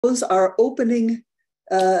Our opening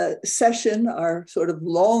session, our sort of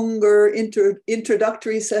longer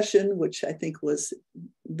introductory session, which I think was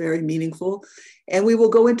very meaningful. And we will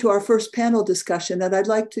go into our first panel discussion. And I'd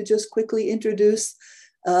like to just quickly introduce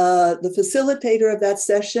the facilitator of that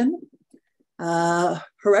session,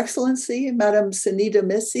 Her Excellency, Madam Senida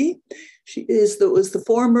Mesi. She was the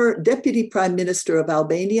former Deputy Prime Minister of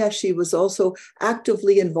Albania. She was also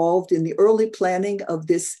actively involved in the early planning of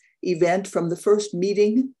this event from the first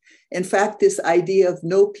meeting. In fact, this idea of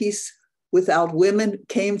no peace without women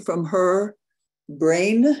came from her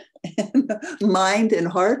brain, and mind, and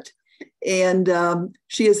heart. And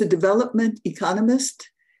she is a development economist.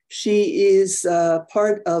 She is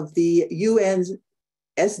part of the UN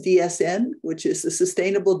SDSN, which is the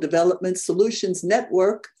Sustainable Development Solutions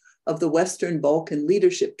Network of the Western Balkan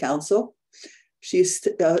Leadership Council. She's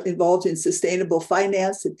involved in sustainable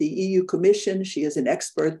finance at the EU Commission. She is an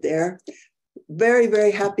expert there. Very, very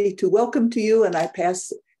happy to welcome to you, and I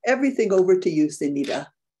pass everything over to you, Senida.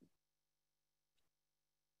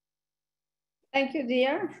 Thank you,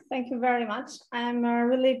 dear. Thank you very much. I'm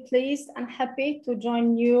really pleased and happy to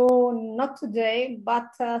join you, not today, but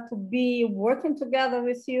to be working together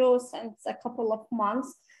with you since a couple of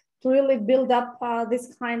months to really build up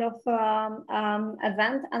this kind of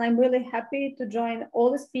event. And I'm really happy to join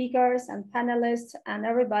all the speakers and panelists and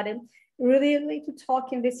everybody really to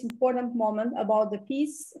talk in this important moment about the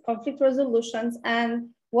peace, conflict resolutions, and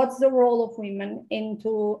what's the role of women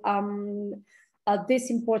into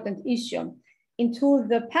this important issue. Into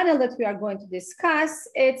the panel that we are going to discuss,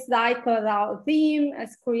 it's like our theme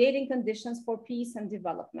as creating conditions for peace and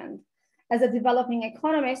development. As a developing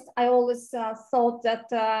economist, I always thought that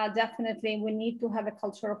definitely we need to have a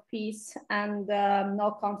culture of peace and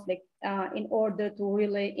no conflict in order to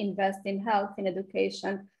really invest in health, in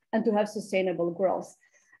education, and to have sustainable growth.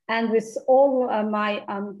 And with all my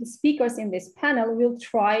speakers in this panel, we'll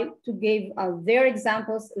try to give their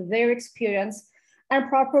examples, their experience, and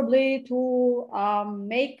probably to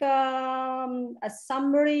make a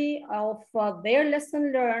summary of their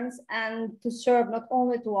lesson learned and to serve not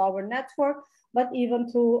only to our network, but even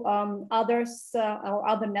to others or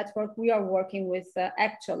other network we are working with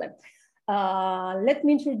actually. Let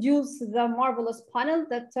me introduce the marvelous panel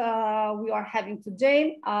that we are having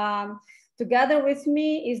today. Together with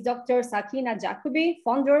me is Dr. Sakena Yacoobi,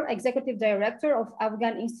 founder, executive director of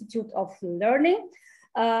Afghan Institute of Learning.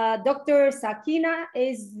 Dr. Sakena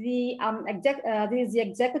is the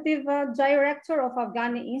executive director of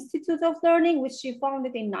Afghan Institute of Learning, which she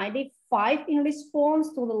founded in '95 in response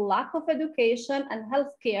to the lack of education and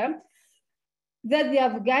healthcare that the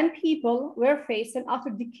Afghan people were facing after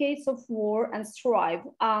decades of war and strife.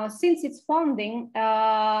 Since its founding,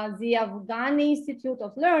 the Afghan Institute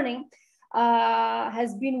of Learning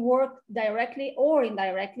has been worked directly or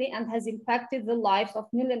indirectly and has impacted the lives of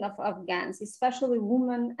millions of Afghans, especially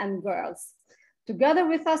women and girls. Together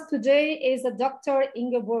with us today is a Dr.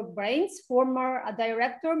 Ingeborg Breines, former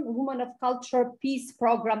director, Women of Culture Peace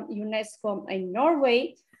Program, UNESCO in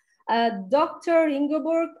Norway. Dr.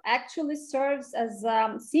 Ingeborg actually serves as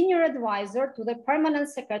senior advisor to the permanent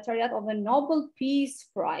secretariat of the Nobel Peace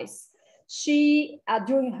Prize. She,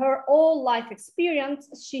 during her whole life experience,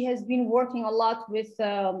 she has been working a lot with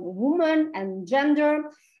women and gender,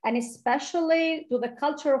 and especially to the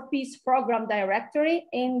Culture of Peace Program Directory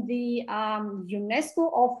in the UNESCO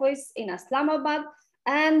office in Islamabad.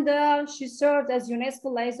 And she served as UNESCO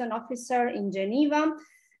liaison officer in Geneva.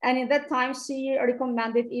 And in that time, she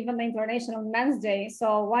recommended even the International Men's Day.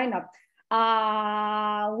 So why not?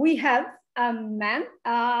 We have a man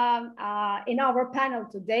in our panel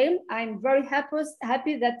today. I'm very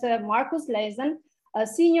happy that Marcus Lenzen, a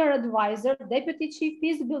senior advisor, deputy chief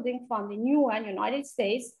peacebuilding fund in UN, United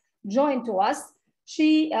States, joined to us.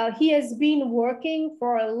 He has been working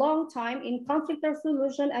for a long time in conflict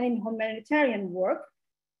resolution and in humanitarian work,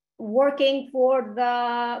 working for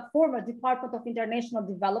the former Department of International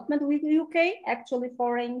Development with the UK, actually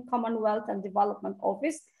Foreign, Commonwealth and Development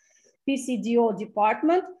Office, PCDO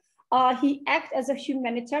department. He acted as a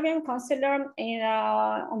humanitarian counselor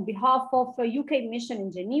on behalf of a UK mission in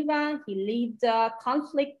Geneva. He led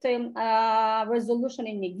conflict resolution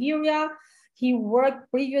in Nigeria. He worked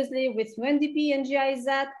previously with UNDP and GIZ,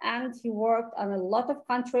 and he worked on a lot of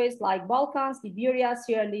countries like Balkans, Liberia,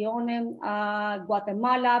 Sierra Leone,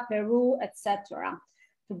 Guatemala, Peru, etc.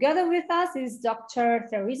 Together with us is Dr.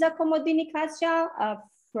 Therese Comodini, Cachia, a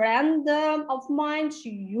friend of mine. She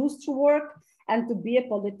used to work and to be a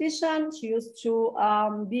politician. She used to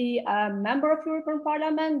be a member of European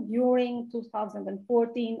Parliament during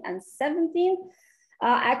 2014 and 17.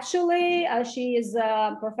 Actually, she is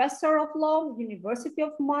a professor of law, University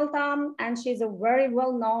of Malta, and she's a very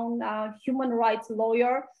well-known human rights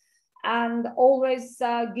lawyer, and always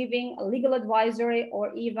giving a legal advisory,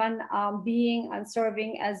 or even being and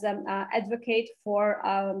serving as an advocate for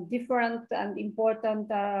different and important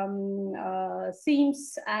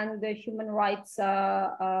themes and human rights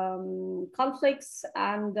conflicts.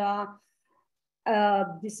 And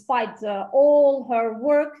despite all her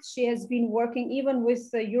work, she has been working even with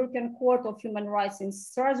the European Court of Human Rights in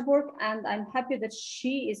Strasbourg, and I'm happy that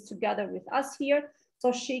she is together with us here,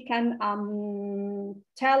 so she can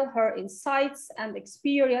tell her insights and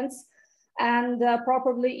experience, and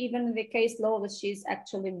probably even in the case law that she's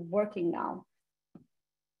actually working now.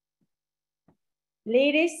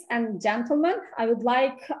 Ladies and gentlemen, I would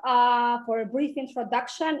like for a brief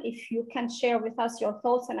introduction, if you can share with us your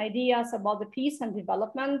thoughts and ideas about the peace and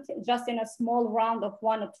development, just in a small round of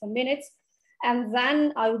 1 or 2 minutes. And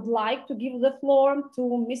then I would like to give the floor to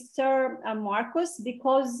Mr. Marcus,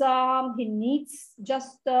 because he needs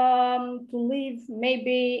just to leave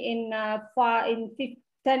maybe in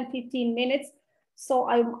 10-15 minutes. So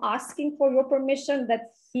I'm asking for your permission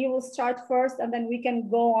that he will start first, and then we can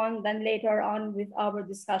go on then later on with our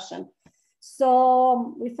discussion.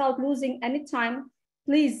 So without losing any time,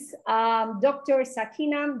 please, Dr.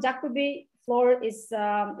 Sakena Yacoobi, floor is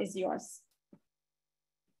yours.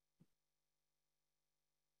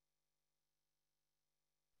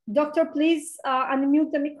 Doctor, please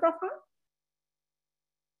unmute the microphone.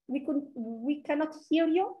 We cannot hear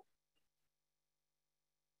you.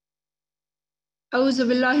 أعوذ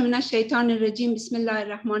بالله من الشيطان الرجيم بسم الله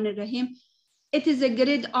الرحمن الرحيم. It is a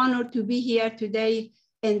great honor to be here today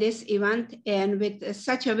in this event, and with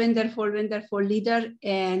such a wonderful leader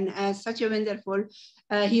and such a wonderful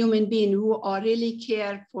human being who are really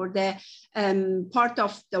care for the part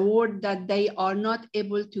of the world that they are not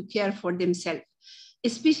able to care for themselves.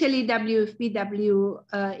 Especially WFP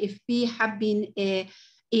have been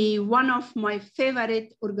one of my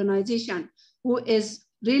favorite organizations who is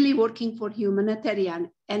really working for humanitarian.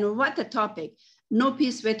 And what a topic, no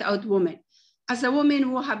peace without women. As a woman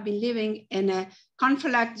who have been living in a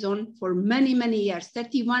conflict zone for many, many years,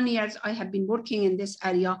 31 years I have been working in this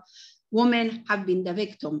area, women have been the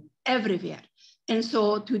victim everywhere. And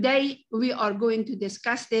so today we are going to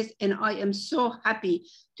discuss this, and I am so happy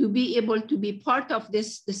to be able to be part of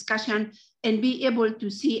this discussion and be able to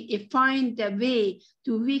see if find a way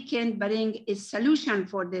to we can bring a solution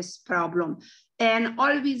for this problem. And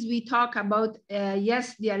always we talk about,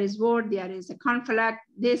 yes, there is war, there is a conflict,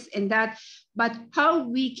 this and that, but how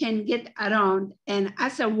we can get around, and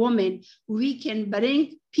as a woman, we can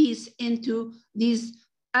bring peace into these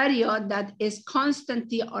area that is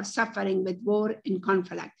constantly or suffering with war and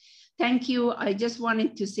conflict. Thank you. I just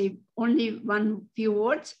wanted to say only one few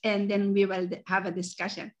words, and then we will have a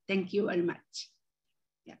discussion. Thank you very much.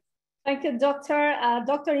 Yeah. Thank you, Doctor.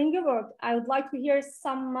 Dr. Ingeborg, I would like to hear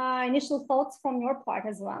some initial thoughts from your part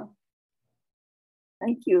as well.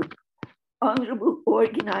 Thank you. Honorable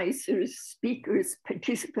organizers, speakers,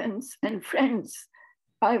 participants, and friends,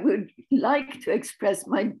 I would like to express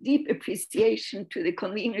my deep appreciation to the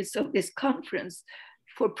conveners of this conference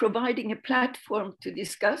for providing a platform to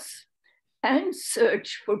discuss and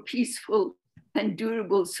search for peaceful and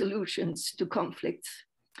durable solutions to conflicts.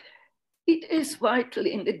 It is vital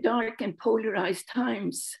in the dark and polarized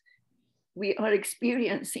times we are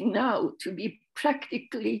experiencing now to be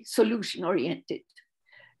practically solution-oriented.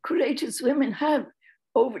 Courageous women have,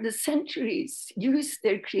 over the centuries, used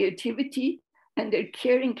their creativity and their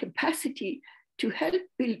caring capacity to help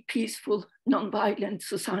build peaceful, non-violent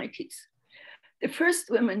societies. The first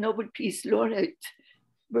woman Nobel Peace Laureate,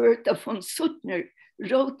 Bertha von Suttner,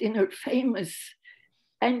 wrote in her famous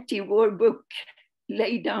anti-war book,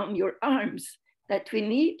 Lay Down Your Arms, that we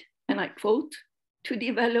need, and I quote, to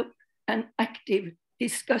develop an active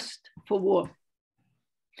disgust for war.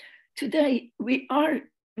 Today, we are in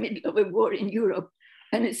the middle of a war in Europe,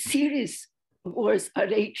 and a series of wars are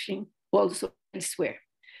raging also elsewhere.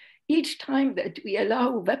 Each time that we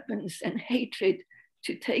allow weapons and hatred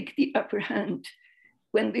to take the upper hand,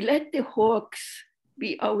 when we let the hawks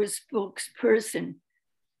be our spokesperson,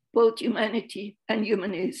 both humanity and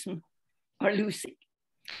humanism are losing.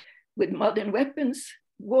 With modern weapons,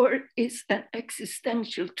 war is an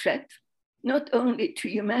existential threat, not only to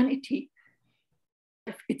humanity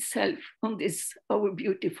itself on this, our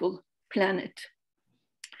beautiful planet.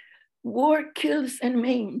 War kills and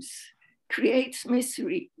maims, creates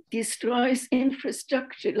misery, destroys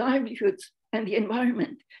infrastructure, livelihoods, and the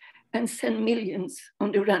environment, and sends millions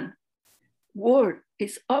on the run. War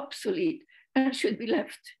is obsolete and should be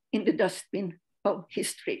left in the dustbin of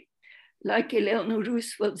history. Like Eleanor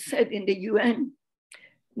Roosevelt said in the UN,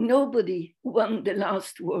 nobody won the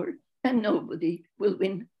last war and nobody will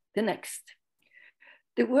win the next.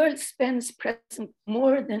 The world spends present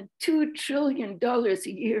more than $2 trillion a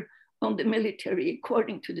year on the military,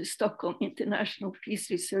 according to the Stockholm International Peace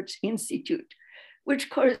Research Institute, which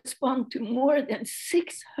correspond to more than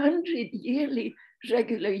 600 yearly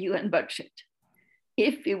regular UN budget.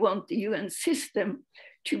 If we want the UN system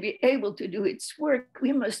to be able to do its work,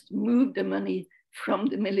 we must move the money from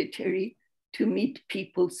the military to meet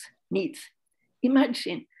people's needs.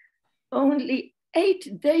 Imagine only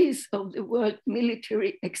 8 days of the world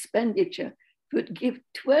military expenditure would give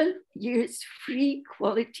 12 years free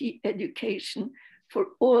quality education for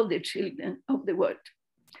all the children of the world.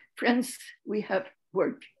 Friends, we have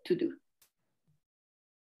work to do.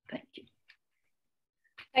 Thank you.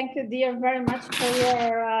 Thank you, dear, very much for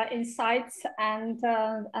your insights and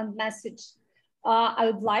message. I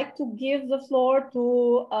would like to give the floor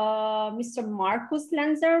to Mr. Marcus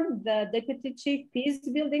Lenzen, the Deputy Chief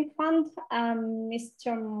Peacebuilding Fund.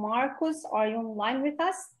 Mr. Marcus, are you online with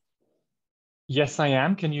us? Yes, I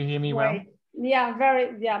am. Can you hear me well?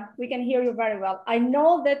 Yeah, we can hear you very well. I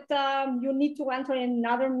know that you need to enter in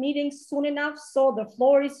another meeting soon enough, so the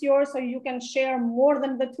floor is yours, so you can share more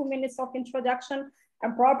than the 2 minutes of introduction.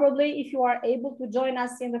 And probably if you are able to join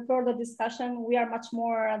us in the further discussion, we are much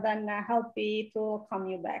more than happy to welcome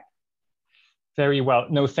you back. Very well.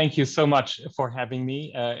 No, thank you so much for having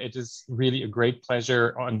me. It is really a great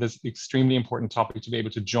pleasure on this extremely important topic to be able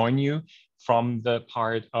to join you from the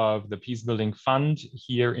part of the Peacebuilding Fund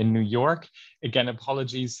here in New York. Again,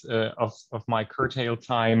 apologies of my curtailed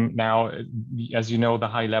time now. As you know, the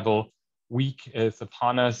high level week is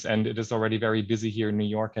upon us and it is already very busy here in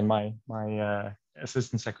New York, and my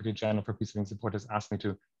Assistant Secretary General for Peacebuilding Support has asked me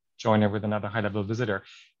to join her with another high-level visitor.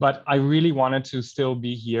 But I really wanted to still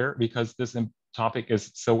be here because this topic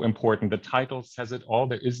is so important. The title says it all.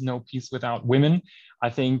 There is no peace without women. I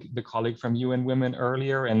think the colleague from UN Women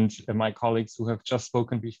earlier and my colleagues who have just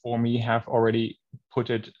spoken before me have already put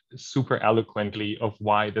it super eloquently of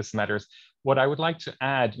why this matters. What I would like to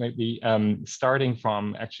add, maybe starting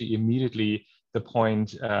from actually immediately the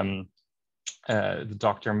point the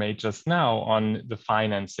doctor made just now on the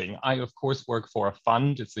financing. I, of course, work for a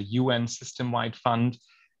fund. It's a UN system-wide fund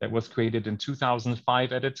that was created in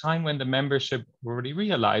 2005 at a time when the membership already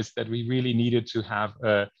realized that we really needed to have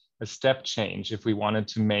a step change if we wanted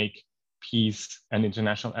to make peace and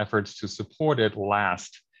international efforts to support it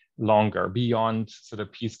last longer beyond sort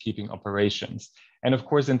of peacekeeping operations. And of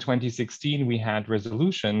course, in 2016, we had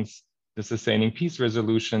resolutions, the Sustaining Peace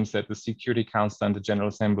resolutions that the Security Council and the General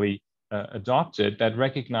Assembly adopted that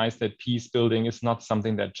recognize that peace building is not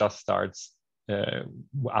something that just starts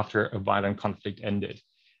after a violent conflict ended.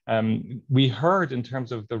 We heard in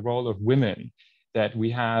terms of the role of women that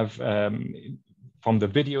we have from the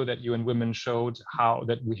video that UN Women showed how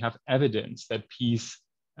that we have evidence that peace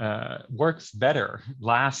works better,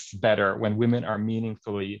 lasts better when women are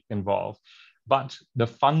meaningfully involved. But the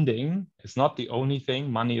funding is not the only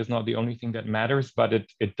thing, money is not the only thing that matters, but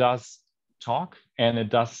it does talk and it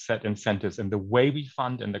does set incentives, and the way we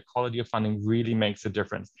fund and the quality of funding really makes a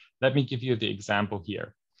difference. Let me give you the example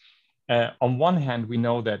here. On one hand, we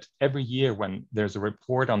know that every year when there's a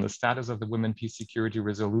report on the status of the Women, Peace, Security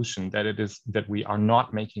resolution, that we are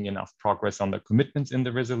not making enough progress on the commitments in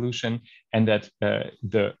the resolution, and that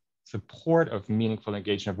the support of meaningful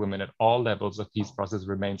engagement of women at all levels of peace process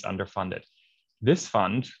remains underfunded. This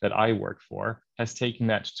fund that I work for has taken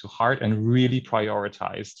that to heart and really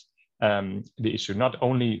prioritized the issue, not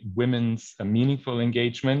only women's meaningful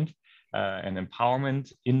engagement and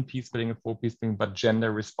empowerment in peacebuilding and for peacebuilding, but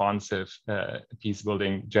gender responsive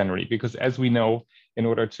peacebuilding generally. Because as we know, in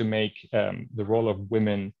order to make the role of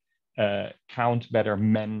women count better,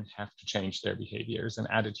 men have to change their behaviors and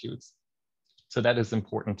attitudes. So that is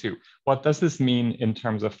important too. What does this mean in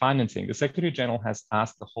terms of financing? The Secretary General has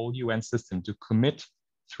asked the whole UN system to commit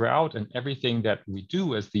throughout and everything that we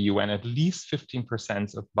do as the UN, at least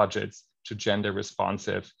 15% of budgets to gender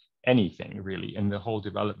responsive anything really in the whole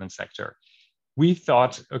development sector. We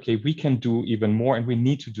thought, okay, we can do even more and we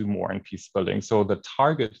need to do more in peace building. So the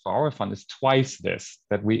target for our fund is twice this,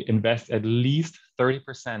 that we invest at least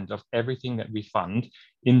 30% of everything that we fund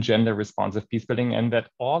in gender responsive peace building, and that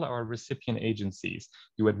all our recipient agencies,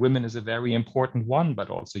 UN Women is a very important one, but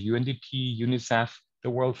also UNDP, UNICEF, the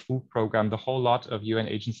World Food Programme, the whole lot of UN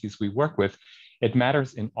agencies we work with, it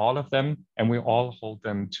matters in all of them and we all hold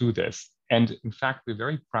them to this. And in fact, we're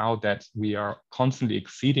very proud that we are constantly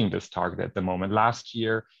exceeding this target at the moment. Last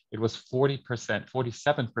year, it was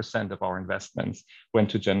 47% of our investments went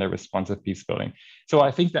to gender responsive peace building. So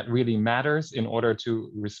I think that really matters in order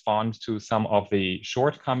to respond to some of the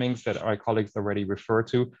shortcomings that our colleagues already referred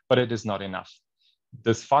to, but it is not enough.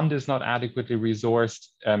 This fund is not adequately resourced.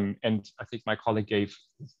 And I think my colleague gave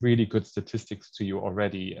really good statistics to you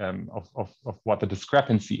already of what the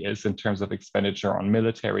discrepancy is in terms of expenditure on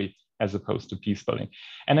military as opposed to peace building.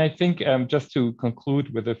 And I think just to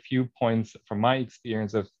conclude with a few points from my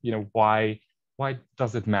experience of, why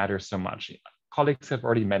does it matter so much? Colleagues have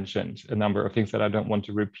already mentioned a number of things that I don't want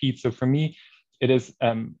to repeat. So for me, it is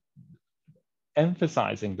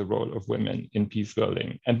emphasizing the role of women in peace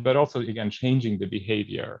building, but also, again, changing the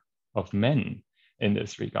behavior of men in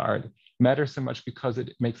this regard matters so much because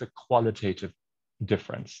it makes a qualitative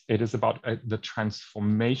difference. It is about the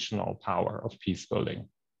transformational power of peace building.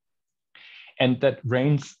 And that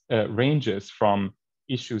ranges from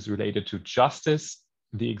issues related to justice.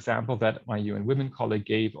 The example that my UN Women colleague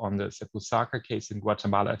gave on the Sepusaka case in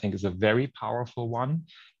Guatemala, I think, is a very powerful one.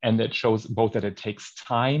 And that shows both that it takes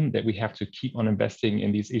time, that we have to keep on investing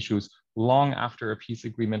in these issues long after a peace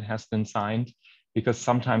agreement has been signed, because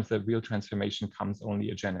sometimes the real transformation comes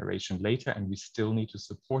only a generation later, and we still need to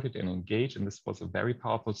support it and engage. And this was a very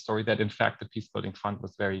powerful story that, in fact, the Peacebuilding Fund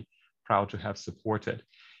was very proud to have supported.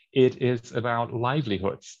 It is about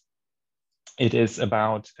livelihoods. It is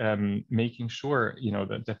about making sure,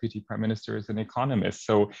 the Deputy Prime Minister is an economist.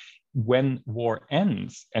 So when war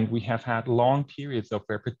ends, and we have had long periods of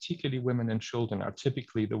where particularly women and children are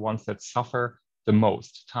typically the ones that suffer the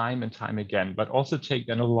most, time and time again, but also take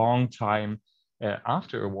then a long time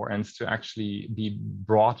after a war ends to actually be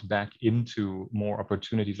brought back into more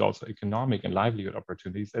opportunities, also economic and livelihood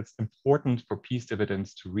opportunities. It's important for peace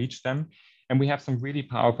dividends to reach them. And we have some really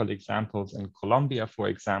powerful examples in Colombia, for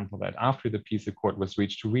example, that after the peace accord was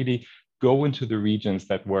reached, to really go into the regions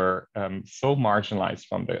that were so marginalized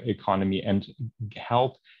from the economy and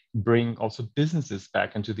help bring also businesses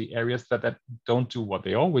back into the areas that don't do what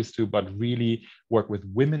they always do, but really work with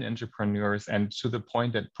women entrepreneurs, and to the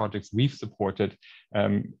point that projects we've supported,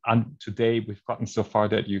 and today we've gotten so far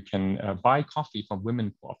that you can buy coffee from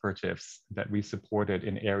women cooperatives that we supported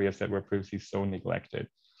in areas that were previously so neglected.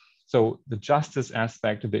 So the justice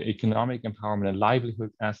aspect, the economic empowerment and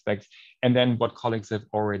livelihood aspects, and then what colleagues have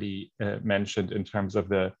already mentioned in terms of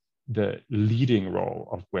the leading role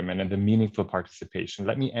of women and the meaningful participation.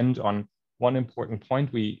 Let me end on one important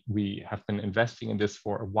point. We have been investing in this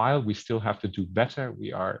for a while. We still have to do better.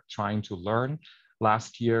 We are trying to learn.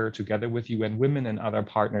 Last year, together with UN Women and other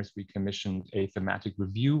partners, we commissioned a thematic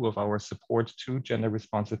review of our support to gender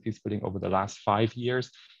responsive peacebuilding over the last 5 years.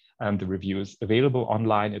 The review is available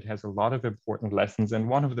online. It has a lot of important lessons. And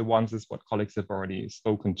one of the ones is what colleagues have already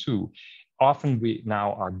spoken to. Often we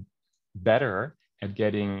now are better at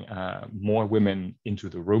getting more women into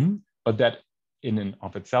the room, but that in and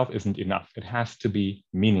of itself isn't enough. It has to be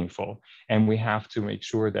meaningful. And we have to make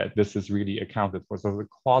sure that this is really accounted for. So the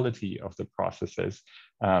quality of the processes.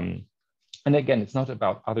 And again, it's not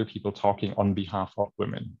about other people talking on behalf of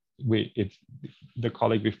women. The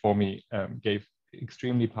colleague before me gave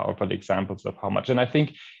extremely powerful examples of how much. And I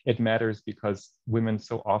think it matters because women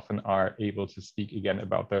so often are able to speak again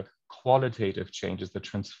about the qualitative changes, the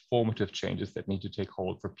transformative changes that need to take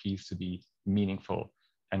hold for peace to be meaningful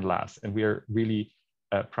and last. And we are really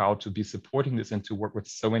proud to be supporting this and to work with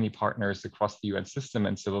so many partners across the UN system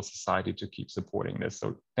and civil society to keep supporting this.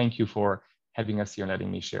 So thank you for having us here and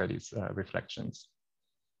letting me share these reflections.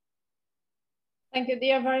 Thank you,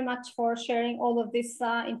 dear, very much for sharing all of this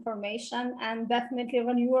information. And definitely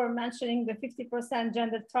when you were mentioning the 50%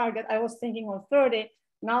 gender target, I was thinking of 30.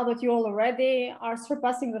 Now that you already are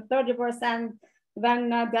surpassing the 30%, then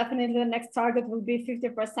definitely the next target will be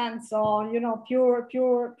 50%. So,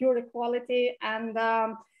 pure equality. And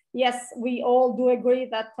yes, we all do agree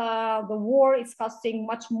that the war is costing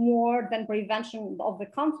much more than prevention of the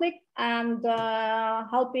conflict and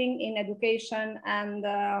helping in education and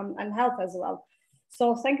health as well.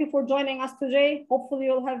 So thank you for joining us today. Hopefully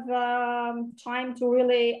you'll have time to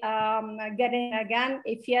really get in again.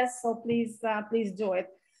 If yes, so please do it.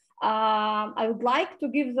 I would like to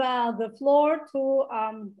give the floor to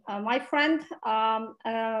my friend,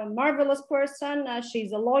 a marvelous person.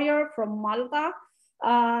 She's a lawyer from Malta.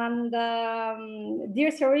 And dear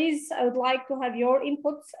Therese, I would like to have your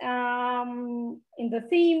inputs in the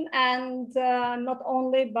theme, and not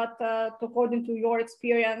only, but according to your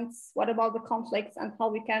experience, what about the conflicts and how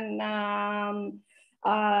we can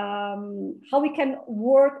how we can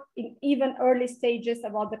work in even early stages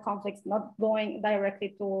about the conflicts, not going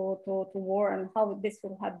directly to war, and how this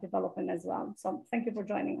will have development as well. So thank you for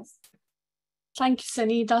joining us. Thank you,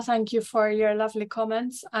 Senida. Thank you for your lovely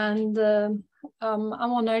comments, and I'm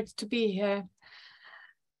honored to be here.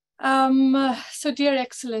 So dear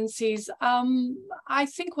Excellencies, I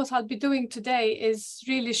think what I'll be doing today is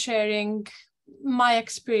really sharing my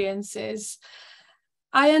experiences.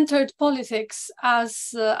 I entered politics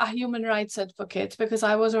as a human rights advocate because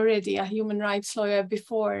I was already a human rights lawyer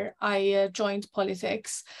before I joined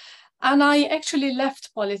politics. And I actually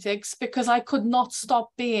left politics because I could not stop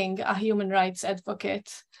being a human rights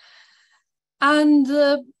advocate. And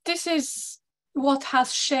this is what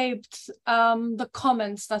has shaped the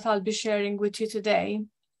comments that I'll be sharing with you today.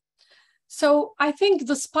 So I think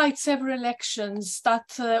despite several actions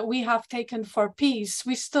that we have taken for peace,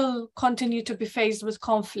 we still continue to be faced with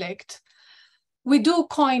conflict. We do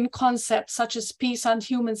coin concepts such as peace and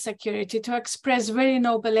human security to express very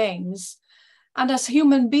noble aims. And as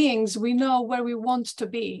human beings, we know where we want to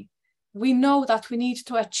be. We know that we need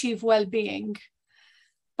to achieve well-being.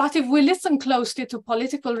 But if we listen closely to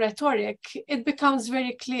political rhetoric, it becomes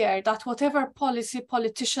very clear that whatever policy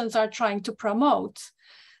politicians are trying to promote,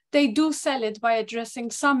 they do sell it by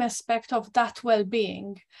addressing some aspect of that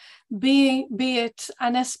well-being, be it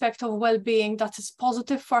an aspect of well-being that is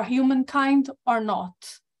positive for humankind or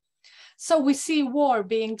not. So we see war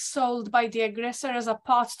being sold by the aggressor as a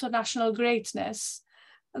path to national greatness.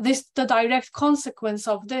 The direct consequence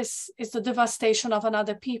of this is the devastation of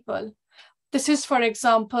another people. This is, for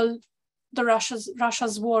example,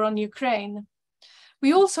 Russia's war on Ukraine.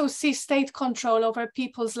 We also see state control over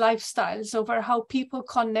people's lifestyles, over how people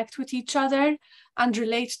connect with each other and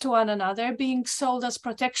relate to one another, being sold as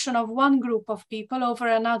protection of one group of people over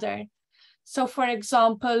another. So, for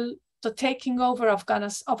example, the taking over of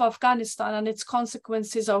Afghanistan and its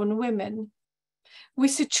consequences on women. We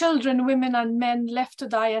see children, women, and men left to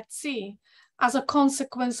die at sea as a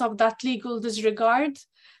consequence of that legal disregard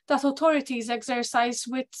that authorities exercise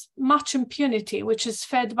with much impunity, which is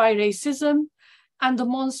fed by racism and the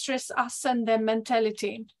monstrous us and them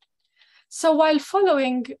mentality. So while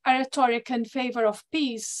following a rhetoric in favor of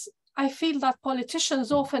peace, I feel that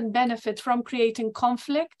politicians often benefit from creating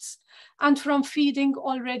conflicts and from feeding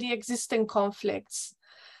already existing conflicts.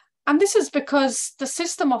 And this is because the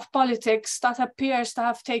system of politics that appears to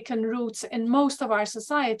have taken roots in most of our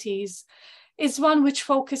societies is one which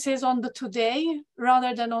focuses on the today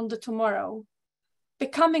rather than on the tomorrow.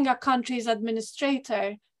 Becoming a country's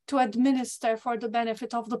administrator to administer for the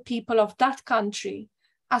benefit of the people of that country,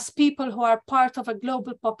 as people who are part of a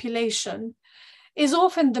global population, is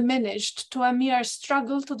often diminished to a mere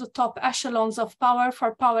struggle to the top echelons of power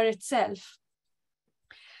for power itself.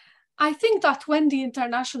 I think that when the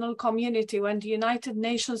international community, when the United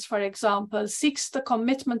Nations, for example, seeks the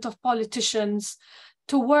commitment of politicians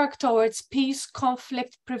to work towards peace,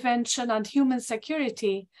 conflict prevention, and human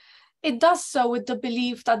security, it does so with the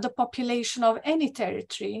belief that the population of any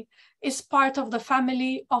territory is part of the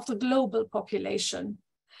family of the global population.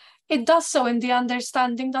 It does so in the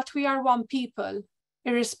understanding that we are one people,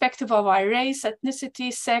 irrespective of our race,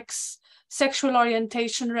 ethnicity, sex, sexual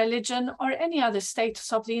orientation, religion, or any other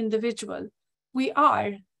status of the individual. We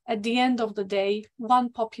are, at the end of the day, one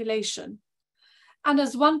population. And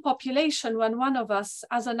as one population, when one of us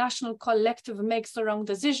as a national collective makes the wrong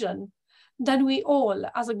decision, then we all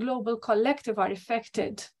as a global collective are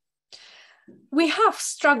affected. We have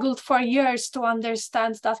struggled for years to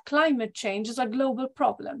understand that climate change is a global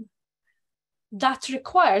problem. That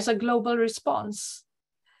requires a global response.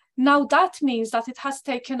 Now that means that it has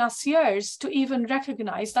taken us years to even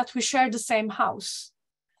recognize that we share the same house.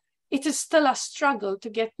 It is still a struggle to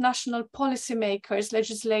get national policymakers,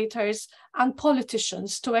 legislators, and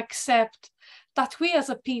politicians to accept that we as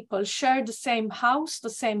a people share the same house, the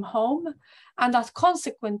same home, and that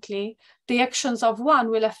consequently, the actions of one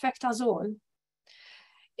will affect us all.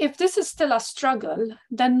 If this is still a struggle,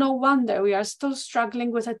 then no wonder we are still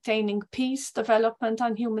struggling with attaining peace, development,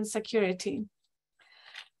 and human security.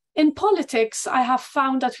 In politics, I have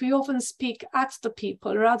found that we often speak at the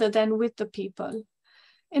people rather than with the people.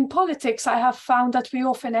 In politics, I have found that we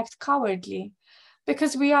often act cowardly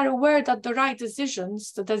because we are aware that the right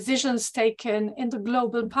decisions, the decisions taken in the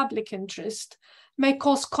global public interest, may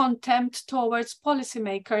cause contempt towards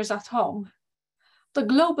policymakers at home. The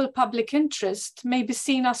global public interest may be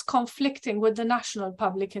seen as conflicting with the national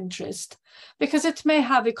public interest because it may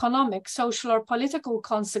have economic, social, or political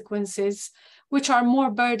consequences which are more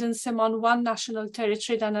burdensome on one national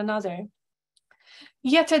territory than another.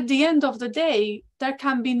 Yet at the end of the day, there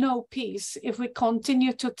can be no peace if we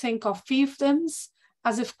continue to think of fiefdoms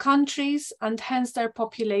as if countries and hence their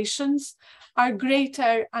populations are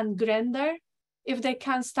greater and grander if they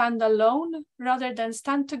can stand alone rather than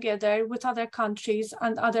stand together with other countries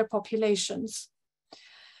and other populations.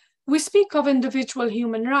 We speak of individual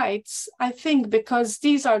human rights, I think, because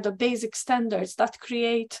these are the basic standards that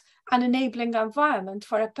create an enabling environment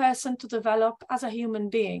for a person to develop as a human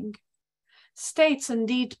being. States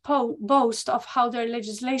indeed boast of how their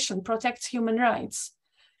legislation protects human rights,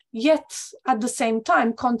 yet at the same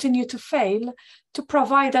time continue to fail to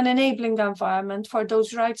provide an enabling environment for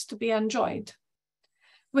those rights to be enjoyed.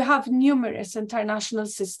 We have numerous international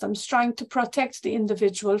systems trying to protect the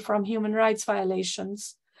individual from human rights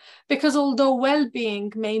violations, because although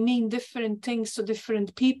well-being may mean different things to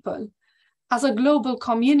different people, as a global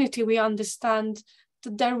community, we understand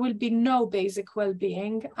that there will be no basic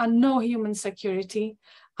well-being and no human security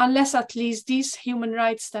unless at least these human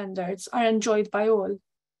rights standards are enjoyed by all.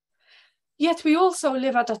 Yet we also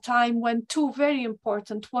live at a time when two very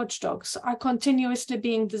important watchdogs are continuously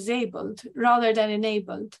being disabled rather than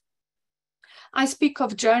enabled. I speak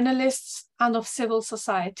of journalists and of civil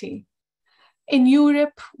society. In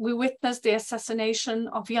Europe, we witnessed the assassination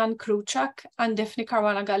of Jan Kruczak and Daphne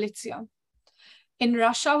Caruana Galizia. In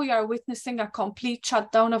Russia, we are witnessing a complete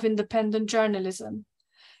shutdown of independent journalism.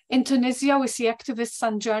 In Tunisia, we see activists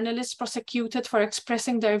and journalists prosecuted for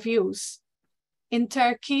expressing their views. In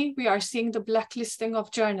Turkey, we are seeing the blacklisting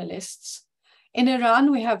of journalists. In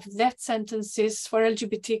Iran, we have death sentences for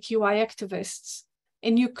LGBTQI activists.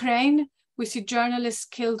 In Ukraine, we see journalists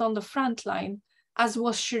killed on the front line, as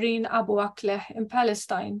was Shireen Abu Akleh in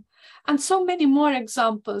Palestine, and so many more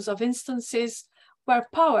examples of instances where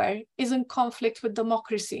power is in conflict with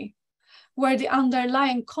democracy, where the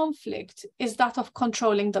underlying conflict is that of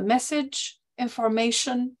controlling the message,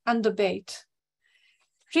 information, and debate.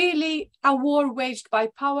 Really, a war waged by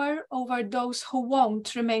power over those who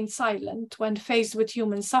won't remain silent when faced with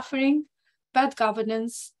human suffering, bad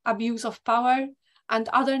governance, abuse of power, and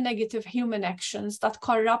other negative human actions that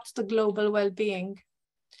corrupt the global well-being.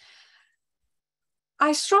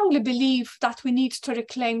 I strongly believe that we need to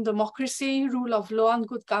reclaim democracy, rule of law, and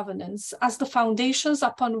good governance as the foundations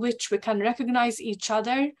upon which we can recognize each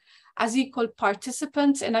other as equal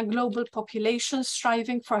participants in a global population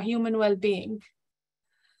striving for human well-being.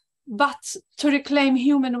 But to reclaim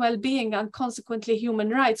human well-being and consequently human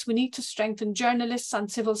rights, we need to strengthen journalists and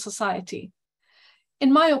civil society.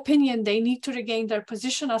 In my opinion, they need to regain their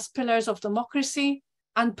position as pillars of democracy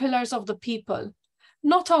and pillars of the people,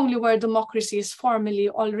 not only where democracy is formally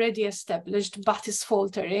already established but is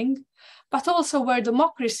faltering, but also where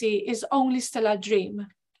democracy is only still a dream.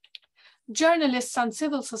 Journalists and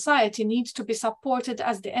civil society need to be supported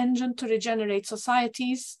as the engine to regenerate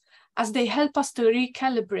societies, as they help us to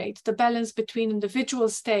recalibrate the balance between individual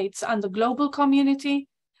states and the global community,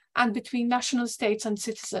 and between national states and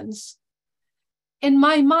citizens. In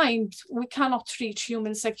my mind, we cannot reach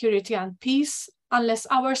human security and peace unless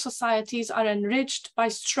our societies are enriched by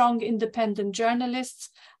strong independent journalists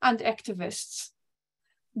and activists.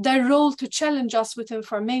 Their role to challenge us with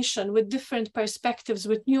information, with different perspectives,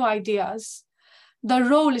 with new ideas. Their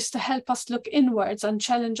role is to help us look inwards and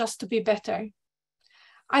challenge us to be better.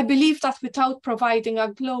 I believe that without providing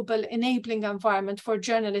a global enabling environment for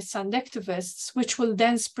journalists and activists, which will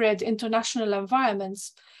then spread into national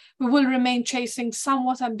environments, we will remain chasing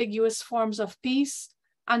somewhat ambiguous forms of peace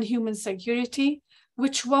and human security,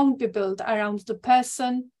 which won't be built around the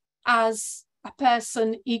person as a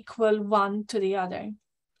person equal one to the other.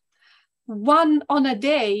 One on a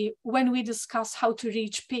day when we discuss how to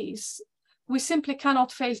reach peace, we simply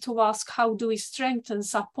cannot fail to ask, how do we strengthen,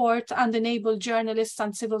 support, and enable journalists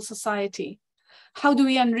and civil society? How do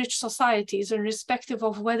we enrich societies irrespective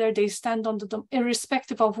of whether they stand on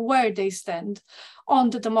irrespective of where they stand on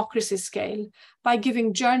the democracy scale, by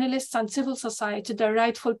giving journalists and civil society their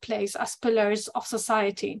rightful place as pillars of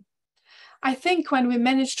society? I think when we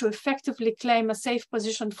manage to effectively claim a safe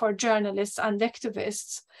position for journalists and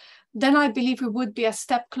activists, then I believe we would be a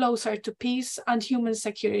step closer to peace and human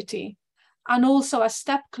security, and also a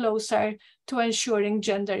step closer to ensuring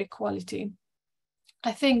gender equality.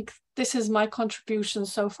 I think this is my contribution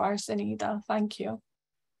so far, Senida. Thank you.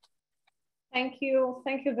 Thank you.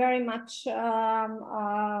 Thank you very much,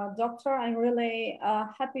 Doctor. I'm really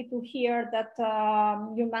happy to hear that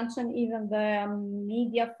you mentioned even the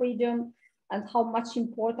media freedom and how much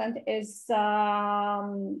important is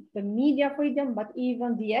the media freedom, but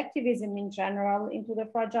even the activism in general into the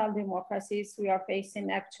fragile democracies we are facing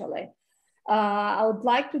actually. I would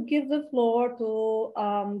like to give the floor to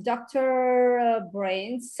Dr.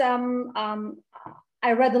 Breines.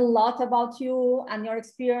 I read a lot about you, and your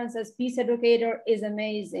experience as peace educator is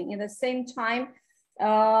amazing. At the same time,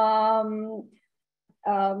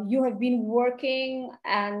 you have been working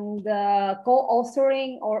and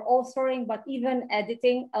co-authoring or authoring, but even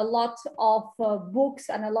editing a lot of books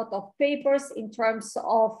and a lot of papers in terms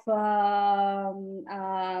of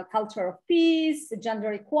culture of peace,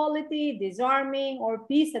 gender equality, disarming, or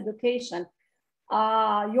peace education.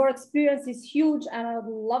 Your experience is huge, and I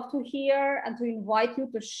would love to hear and to invite you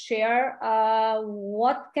to share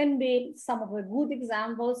what can be some of the good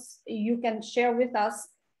examples you can share with us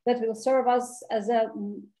that will serve us as a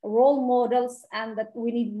role models, and that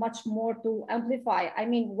we need much more to amplify. I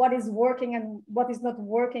mean, what is working and what is not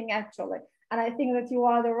working actually. And I think that you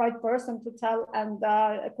are the right person to tell, and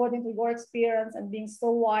according to your experience and being so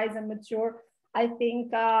wise and mature, I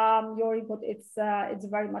think your input it's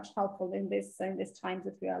very much helpful in this times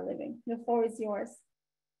that we are living. The floor is yours.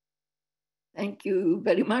 Thank you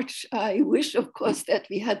very much. I wish, of course, that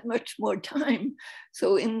we had much more time.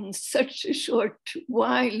 So in such a short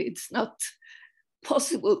while, it's not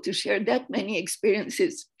possible to share that many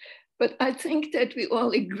experiences. But I think that we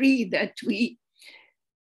all agree that we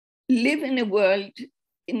live in a world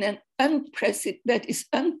in an that is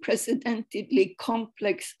unprecedentedly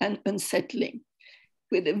complex and unsettling,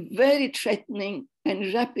 with a very threatening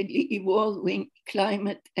and rapidly evolving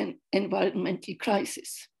climate and environmental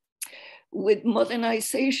crisis, with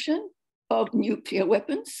modernization of nuclear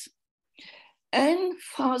weapons and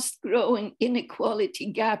fast-growing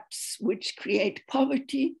inequality gaps which create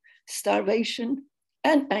poverty, starvation,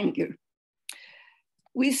 and anger.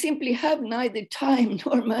 We simply have neither time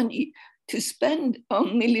nor money to spend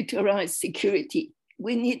on militarized security.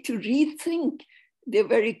 We need to rethink the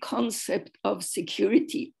very concept of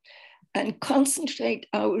security and concentrate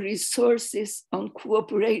our resources on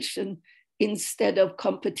cooperation instead of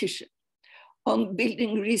competition, on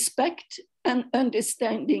building respect and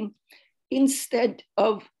understanding instead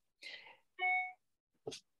of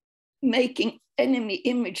making enemy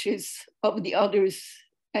images of the others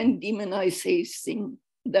and demonizing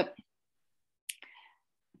them.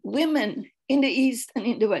 Women in the East and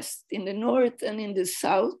in the West, in the North and in the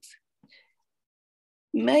South,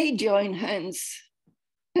 may join hands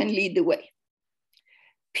and lead the way.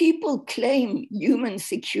 People claim human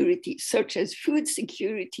security, such as food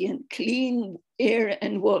security and clean air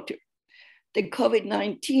and water. The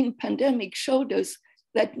COVID-19 pandemic showed us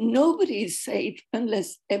that nobody is safe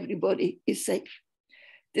unless everybody is safe.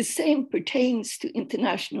 The same pertains to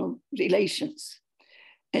international relations.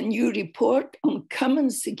 A new report on common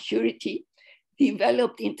security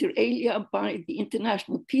developed inter alia by the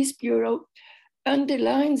International Peace Bureau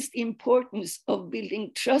underlines the importance of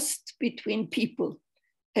building trust between people,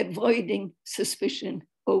 avoiding suspicion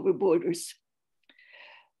over borders.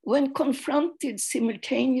 When confronted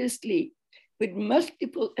simultaneously with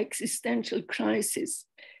multiple existential crises,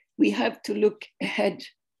 we have to look ahead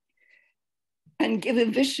and give a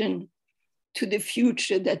vision to the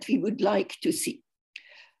future that we would like to see.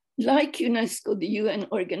 Like UNESCO, the UN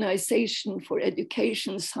Organization for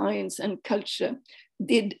Education, Science, and Culture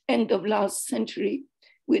did end of last century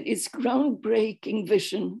with its groundbreaking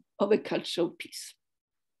vision of a culture of peace.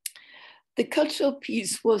 The culture of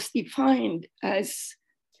peace was defined as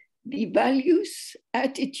the values,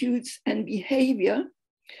 attitudes, and behavior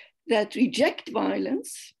that reject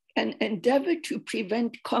violence and endeavor to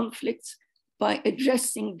prevent conflicts by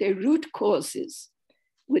addressing their root causes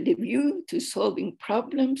with a view to solving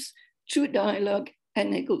problems through dialogue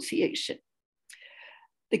and negotiation.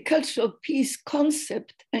 The culture of peace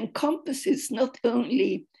concept encompasses not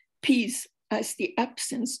only peace as the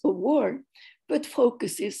absence of war, but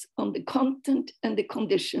focuses on the content and the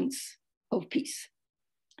conditions of peace.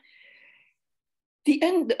 The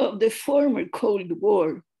end of the former Cold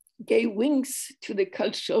War gave wings to the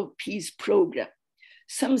Culture of Peace program.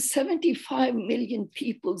 Some 75 million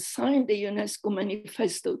people signed the UNESCO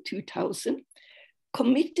Manifesto 2000,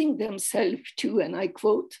 committing themselves to, and I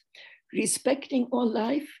quote, respecting all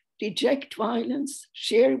life, reject violence,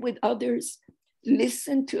 share with others,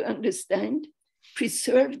 listen to understand,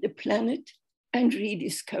 preserve the planet, and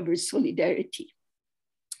rediscover solidarity.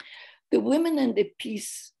 The Women and the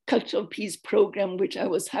Peace, Culture of Peace program, which I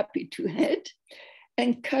was happy to head,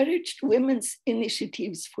 encouraged women's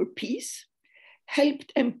initiatives for peace,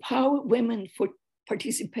 helped empower women for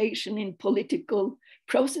participation in political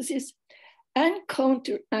processes, and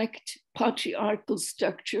counteract patriarchal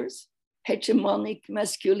structures, hegemonic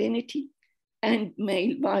masculinity, and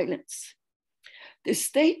male violence. The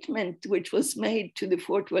statement, which was made to the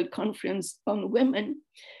Fourth World Conference on Women,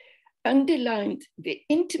 underlined the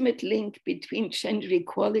intimate link between gender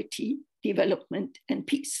equality, development, and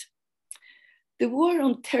peace. The war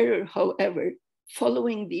on terror, however,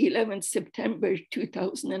 following the 11th September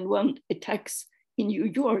 2001 attacks in New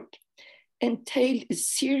York, entailed a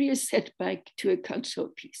serious setback to a culture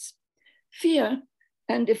of peace. Fear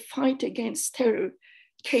and the fight against terror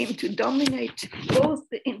came to dominate both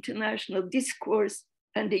the international discourse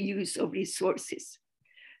and the use of resources.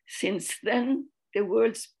 Since then, the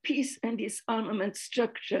world's peace and disarmament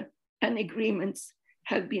structure and agreements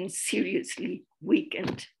have been seriously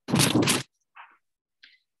weakened.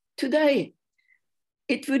 Today,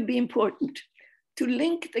 it would be important to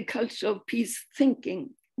link the culture of peace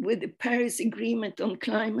thinking with the Paris Agreement on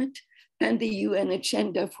Climate and the UN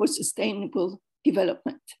Agenda for Sustainable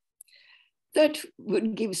Development. That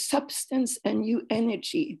would give substance and new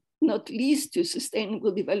energy, not least to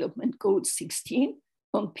Sustainable Development Goal 16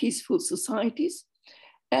 on peaceful societies,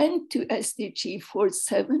 and to SDG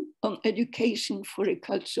 4.7 on education for a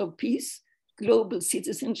culture of peace, global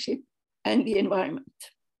citizenship, and the environment.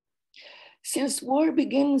 Since war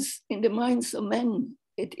begins in the minds of men,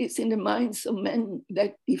 it is in the minds of men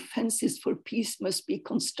that defenses for peace must be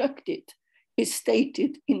constructed, is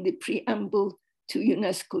stated in the preamble to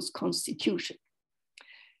UNESCO's constitution.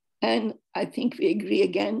 And I think we agree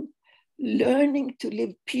again, learning to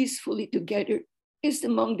live peacefully together is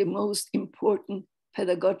among the most important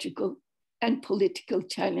pedagogical and political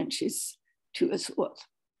challenges to us all.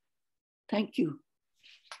 Thank you.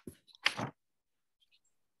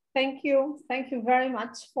 Thank you. Thank you very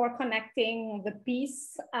much for connecting the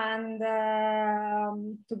peace and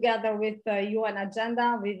together with the UN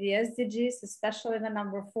agenda, with the SDGs, especially the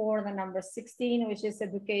number 4, the number 16, which is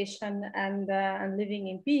education and living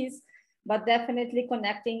in peace, but definitely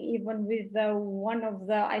connecting even with one of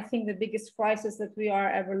the, I think, the biggest crisis that we are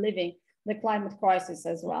ever living, the climate crisis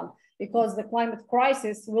as well, because the climate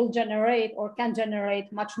crisis will generate or can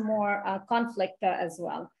generate much more conflict as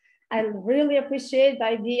well. I really appreciate the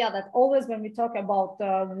idea that always when we talk about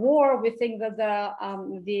war, we think that the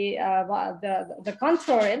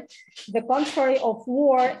contrary of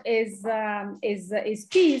war is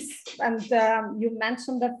peace. And you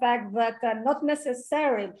mentioned the fact that not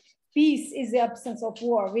necessarily peace is the absence of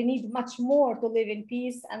war. We need much more to live in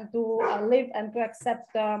peace and to live and to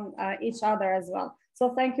accept each other as well.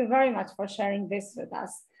 So thank you very much for sharing this with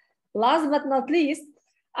us. Last but not least,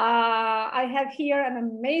 I have here an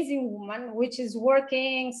amazing woman which is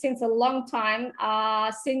working since a long time,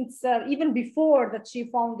 since even before that she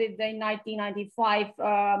founded in 1995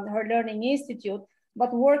 her Learning Institute,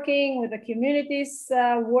 but working with the communities,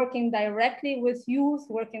 working directly with youth,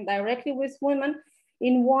 working directly with women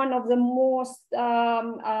in one of the most,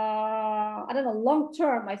 I don't know,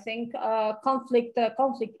 long-term, I think, conflict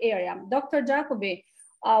area. Dr. Yacoobi,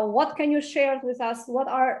 what can you share with us? What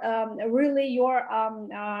are really your,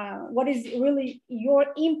 what is really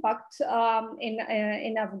your impact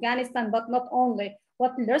in Afghanistan, but not only?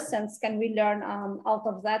 What lessons can we learn out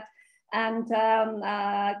of that? And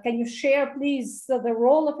can you share, please, the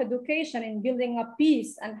role of education in building a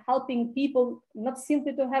peace and helping people not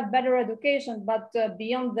simply to have better education, but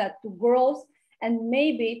beyond that, to growth and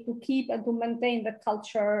maybe to keep and to maintain the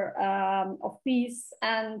culture of peace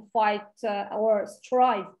and fight or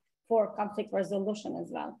strive for conflict resolution as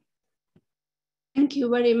well. Thank you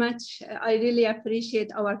very much. I really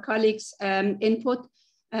appreciate our colleagues' input,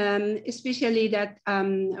 especially that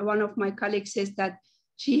one of my colleagues says that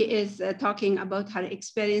she is talking about her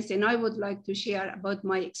experience, and I would like to share about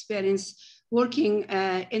my experience working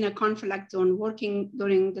in a conflict zone, working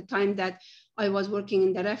during the time that I was working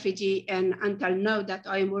in the refugee and until now that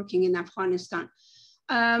I am working in Afghanistan.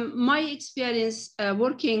 My experience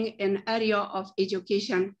working in area of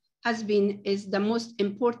education is the most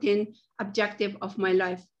important objective of my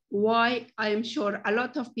life. Why? I am sure a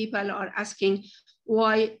lot of people are asking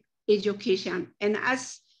why education. And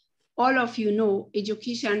as all of you know,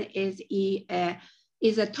 education is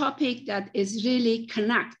a topic that is really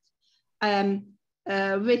connect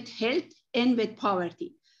with health and with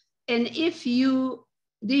poverty. And if you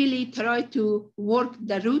really try to work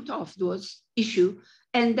the root of those issues,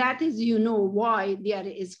 and that is, you know, why there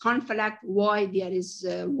is conflict, why there is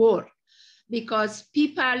war. Because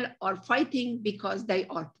people are fighting because they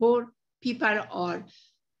are poor, people are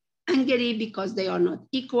angry because they are not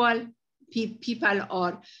equal, people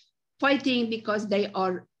are fighting because they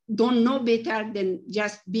don't know better than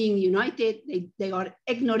just being united, they are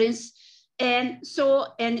ignorance. And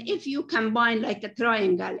if you combine like a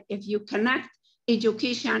triangle, if you connect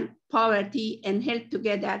education, poverty, and health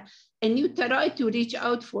together, and you try to reach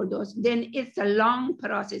out for those, then it's a long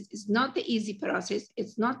process. It's not the easy process.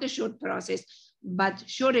 It's not a short process, but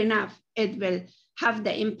sure enough, it will have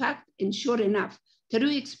the impact. And sure enough,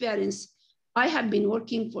 through experience, I have been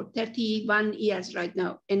working for 31 years right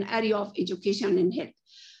now in area of education and health.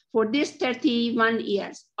 For these 31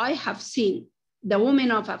 years, I have seen the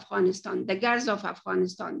women of Afghanistan, the girls of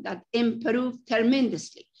Afghanistan that improved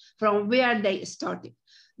tremendously from where they started.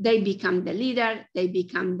 They become the leader, they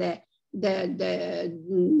become the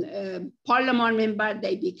parliament member,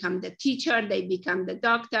 they become the teacher, they become the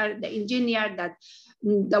doctor, the engineer, that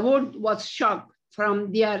the world was shocked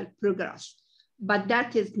from their progress. But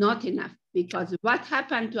that is not enough, because what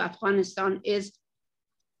happened to Afghanistan is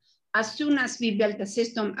as soon as we build the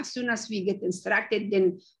system, as soon as we get instructed,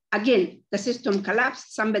 then again, the system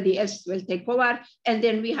collapsed, somebody else will take over, and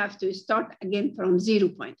then we have to start again from 0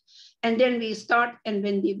 point. And then we start, and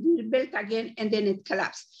when we build again, and then it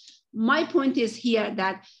collapsed. My point is here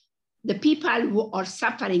that the people who are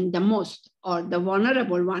suffering the most, or the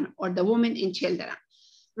vulnerable one, or the women and children.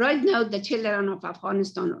 Right now, the children of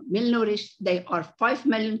Afghanistan are malnourished. They are 5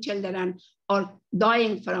 million children are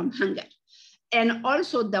dying from hunger. And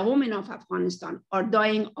also the women of Afghanistan are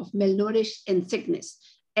dying of malnourished and sickness.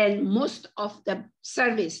 And most of the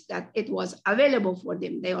service that it was available for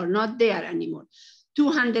them, they are not there anymore.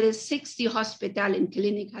 260 hospital and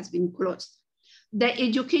clinic has been closed. The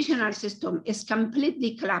educational system is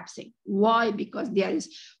completely collapsing. Why? Because there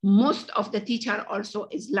is most of the teacher also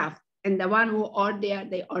is left. And the one who are there,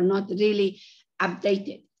 they are not really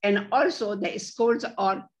updated. And also the schools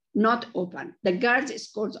are not open. The girls'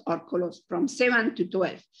 schools are closed from 7 to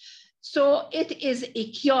 12. So it is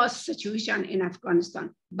a chaos situation in Afghanistan.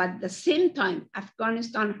 But at the same time,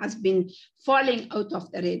 Afghanistan has been falling out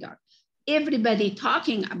of the radar. Everybody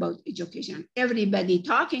talking about education, everybody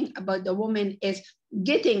talking about the woman is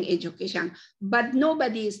getting education, but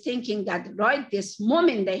nobody is thinking that right this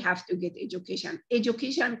moment they have to get education.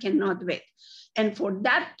 Education cannot wait. And for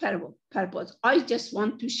that purpose, I just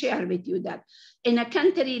want to share with you that in a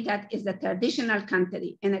country that is a traditional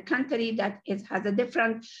country, in a country that has a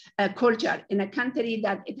different culture, in a country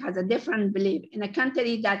that it has a different belief, in a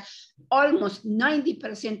country that almost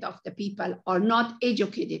 90% of the people are not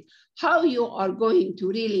educated, how you are going to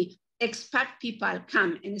really expect people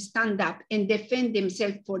come and stand up and defend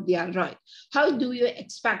themselves for their right? How do you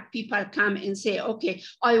expect people come and say, okay,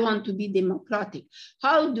 I want to be democratic?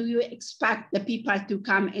 How do you expect the people to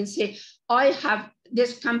come and say, I have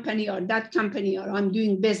this company or that company, or I'm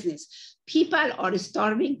doing business? People are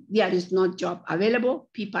starving. There is no job available.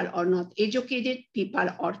 People are not educated. People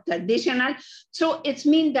are traditional. So it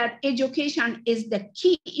means that education is the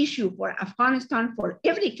key issue for Afghanistan, for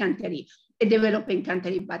every country, a developing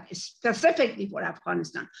country, but specifically for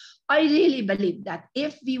Afghanistan. I really believe that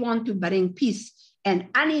if we want to bring peace in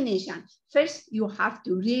any nation, first you have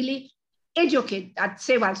to really educate that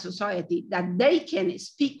civil society that they can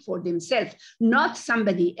speak for themselves, not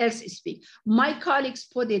somebody else speak. My colleagues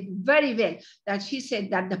put it very well, that she said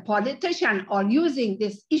that the politicians are using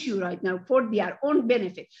this issue right now for their own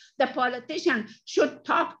benefit. The politicians should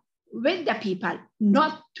talk with the people,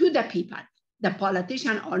 not to the people. The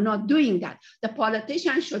politicians are not doing that. The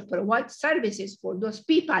politicians should provide services for those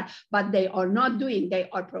people, but they are not doing. They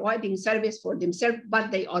are providing service for themselves,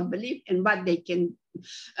 but they are believe in what they can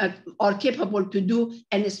are capable to do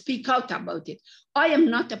and speak out about it. I am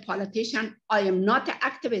not a politician. I am not an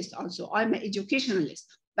activist also. I'm an educationalist,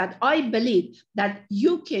 but I believe that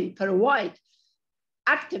you can provide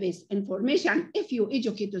activist information if you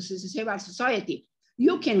educate the civil society.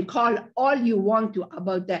 You can call all you want to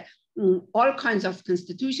about the all kinds of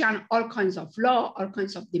constitution, all kinds of law, all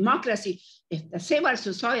kinds of democracy. If the civil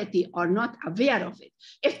society are not aware of it,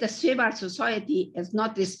 if the civil society is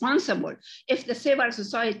not responsible, if the civil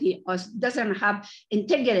society doesn't have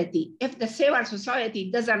integrity, if the civil society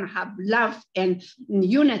doesn't have love and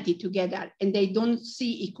unity together, and they don't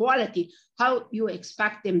see equality, how you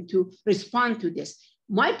expect them to respond to this?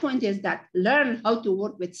 My point is that learn how to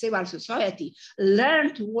work with civil society,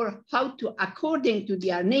 learn to work how to according to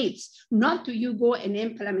their needs, not to you go and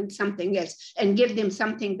implement something else and give them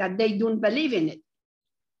something that they don't believe in it.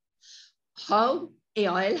 How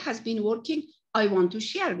AIL has been working, I want to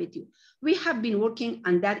share with you. We have been working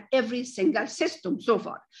under every single system so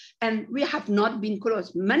far, and we have not been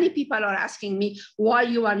closed. Many people are asking me why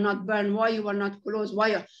you are not burned, why you are not closed,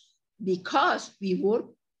 because we work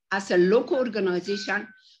as a local organization,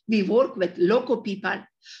 we work with local people.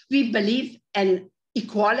 We believe in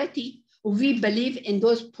equality. We believe in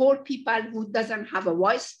those poor people who doesn't have a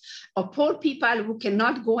voice, or poor people who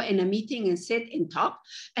cannot go in a meeting and sit and talk,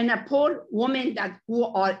 and a poor woman who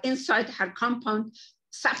are inside her compound,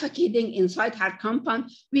 suffocating inside her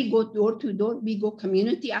compound. We go door to door, we go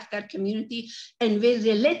community after community, and we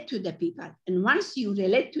relate to the people. And once you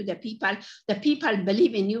relate to the people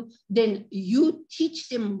believe in you, then you teach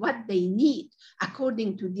them what they need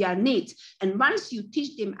according to their needs. And once you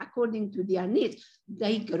teach them according to their needs,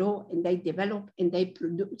 they grow and they develop and they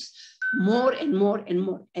produce more and more and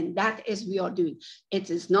more. And that is we are doing. It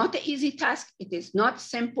is not an easy task. It is not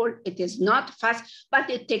simple. It is not fast, but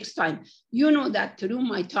it takes time. You know that through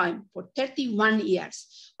my time for 31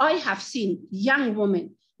 years, I have seen young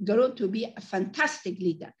women grow to be a fantastic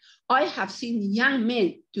leader. I have seen young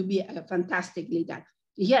men to be a fantastic leader.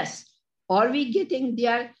 Yes, are we getting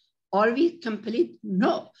there? Are we complete?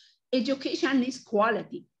 No. Education is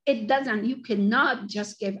quality. It doesn't, you cannot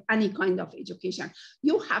just give any kind of education.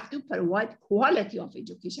 You have to provide quality of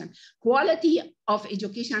education. Quality of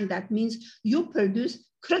education, that means you produce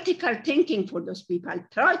critical thinking for those people.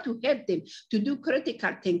 Try to help them to do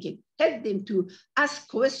critical thinking, help them to ask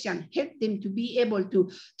questions, help them to be able to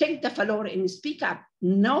take the floor and speak up,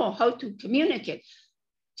 know how to communicate,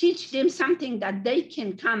 teach them something that they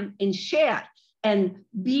can come and share and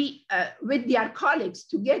be with their colleagues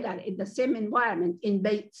together in the same environment and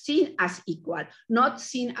be seen as equal, not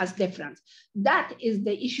seen as different. That is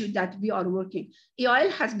the issue that we are working. EIL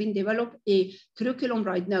has been developed a curriculum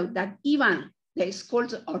right now that even the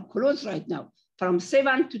schools are closed right now. From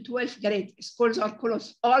 7th to 12th grade, schools are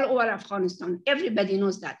closed all over Afghanistan. Everybody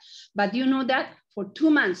knows that. But you know that for 2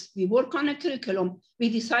 months, we work on a curriculum. We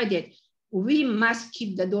decided we must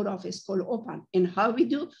keep the door of a school open. And how we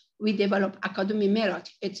do? We develop Academy Merit.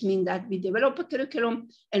 It means that we develop a curriculum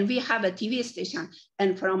and we have a TV station.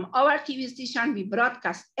 And from our TV station, we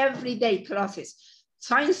broadcast everyday classes,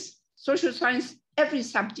 science, social science, every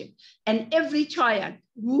subject. And every child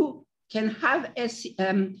who can have a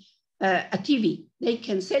TV, they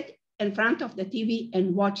can sit in front of the TV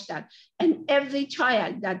and watch that. And every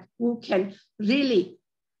child who can really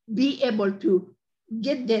be able to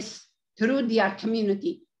get this through their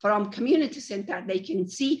community, from community center, they can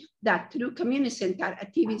see that through community center, a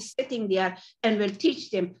TV is sitting there and will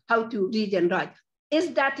teach them how to read and write.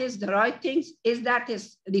 Is that the right things? Is that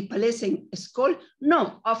replacing a school?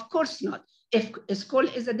 No, of course not. If a school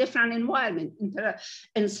is a different environment,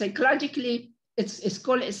 and psychologically, a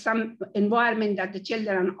school is some environment that the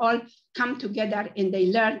children all come together and they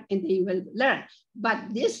learn and they will learn.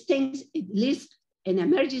 But these things, at least in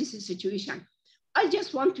emergency situation, I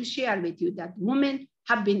just want to share with you that women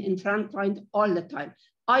have been in front line all the time.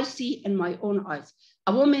 I see in my own eyes,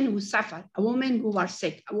 a woman who suffered, a woman who was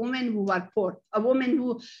sick, a woman who was poor, a woman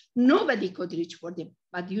who nobody could reach for them.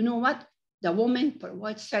 But you know what? The woman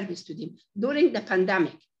provides service to them. During the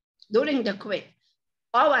pandemic, during the COVID,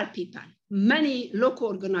 our people, many local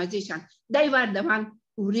organizations, they were the ones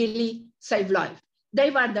who really saved lives. They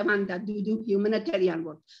were the ones that do humanitarian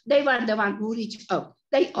work. They were the ones who reach out.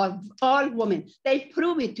 They are all women. They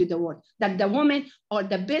prove it to the world that the women are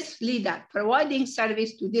the best leader providing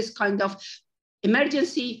service to this kind of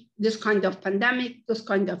emergency, this kind of pandemic, this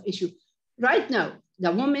kind of issue. Right now,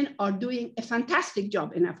 the women are doing a fantastic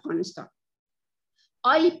job in Afghanistan.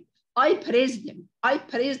 I praise them. I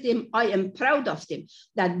praise them. I am proud of them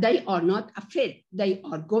that they are not afraid. They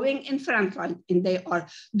are going in front line and they are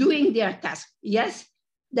doing their task. Yes,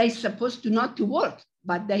 they're supposed to not to work,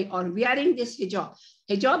 but they are wearing this hijab.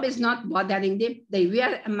 Hijab is not bothering them. They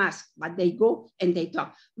wear a mask, but they go and they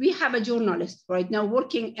talk. We have a journalist right now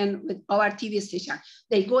working with our TV station.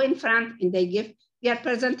 They go in front and they give their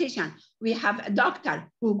presentation. We have a doctor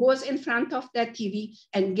who goes in front of the TV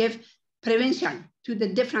and give prevention to the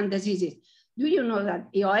different diseases. Do you know that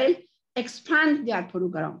EIL expand their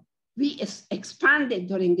program? We expanded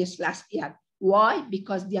during this last year. Why?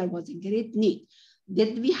 Because there was a great need.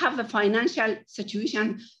 Did we have a financial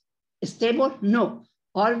situation stable? No.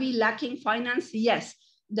 Are we lacking finance? Yes.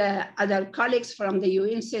 The other colleagues from the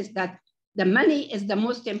UN says that the money is the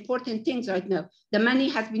most important thing right now. The money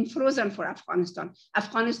has been frozen for Afghanistan.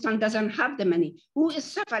 Afghanistan doesn't have the money. Who is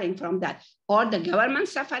suffering from that? Or the government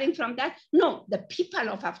suffering from that? No, the people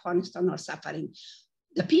of Afghanistan are suffering.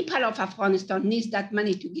 The people of Afghanistan needs that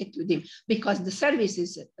money to get to them because the service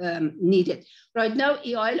is needed. Right now,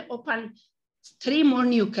 EIL opened 3 more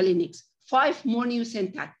new clinics, 5 more new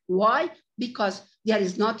centers. Why? Because there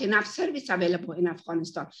is not enough service available in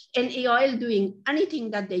Afghanistan. And EIL doing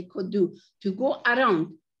anything that they could do to go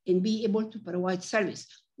around and be able to provide service.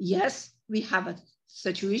 Yes, we have a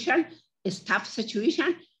situation, a tough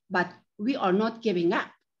situation, but we are not giving up.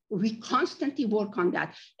 we constantly work on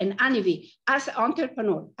that. And anyway, as an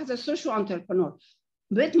entrepreneur, as a social entrepreneur,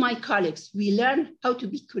 with my colleagues, we learn how to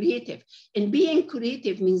be creative. And being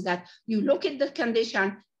creative means that you look at the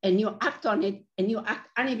condition and you act on it, and you act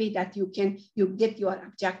anyway that you get your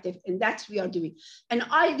objective. And that's what we are doing. And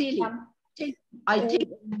I really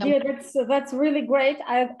that's really great.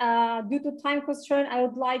 Due to time constraint, I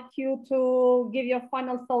would like you to give your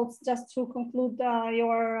final thoughts just to conclude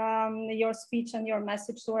your speech and your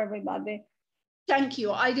message to everybody. Thank you.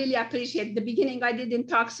 I really appreciate the beginning. I didn't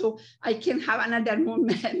talk, so I can have another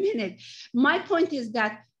minute. My point is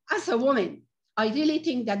that as a woman, I really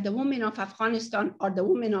think that the women of Afghanistan or the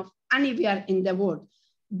women of anywhere in the world,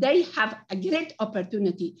 they have a great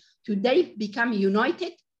opportunity to become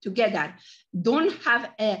united together. Don't have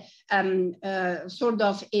a sort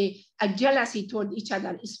of a jealousy toward each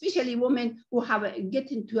other, especially women who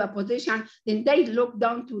get into a position, then they look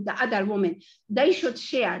down to the other women. They should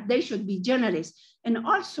share, they should be generous. And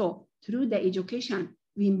also through the education,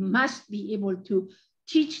 we must be able to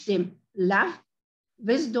teach them love,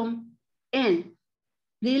 wisdom, and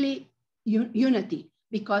really unity.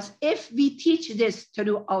 Because if we teach this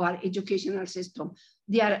through our educational system,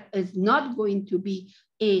 there is not going to be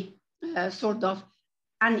a sort of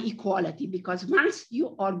inequality, because once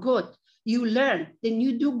you are good, you learn, then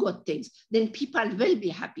you do good things, then people will be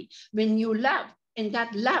happy. When you love, and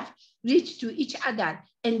that love reach to each other,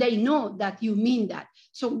 and they know that you mean that.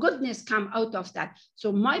 So goodness come out of that.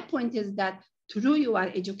 So my point is that through your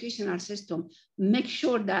educational system, make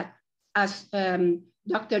sure that as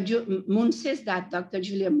Dr. Moon says that, Dr.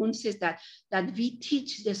 Julia Moon says that we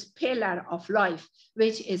teach this pillar of life,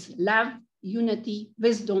 which is love, unity,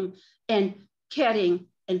 wisdom, and caring,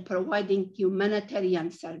 and providing humanitarian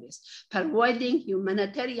service. Providing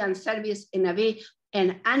humanitarian service in a way,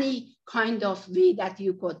 in any kind of way that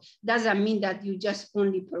you could. Doesn't mean that you just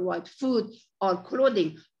only provide food or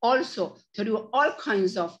clothing. Also, through all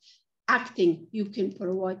kinds of acting, you can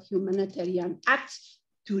provide humanitarian acts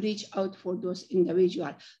to reach out for those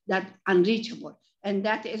individuals that are unreachable. And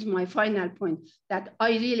that is my final point, that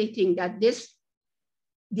I really think that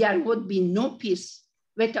there would be no peace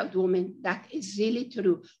without women. That is really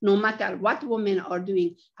true. No matter what women are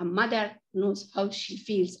doing, a mother knows how she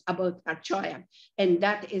feels about her child. And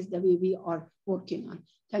that is the way we are working on.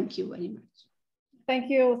 Thank you very much. Thank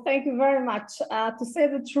you. Thank you very much. To say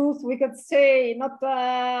the truth, we could say not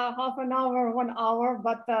half an hour, 1 hour,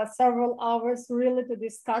 but several hours really to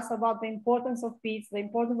discuss about the importance of peace, the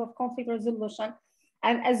importance of conflict resolution.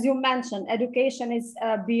 And as you mentioned, education is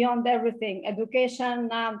beyond everything. Education,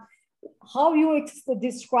 how you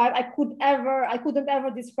describe, I couldn't ever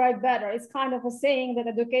describe better. It's kind of a saying that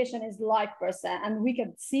education is life person, and we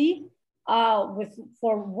can see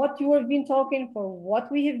for what you have been talking, for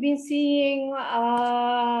what we have been seeing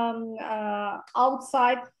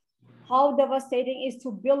outside, how devastating is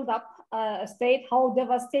to build up a state, how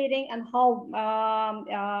devastating and how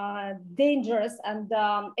dangerous and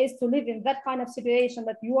is to live in that kind of situation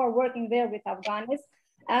that you are working there with Afghans,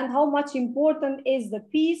 and how much important is the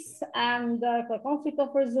peace and the conflict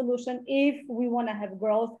of resolution if we want to have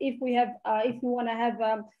growth, if we want to have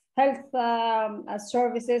health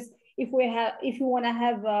services, if you want to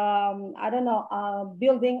have, I don't know,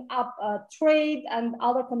 building up trade and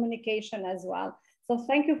other communication as well. So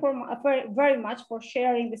thank you very much for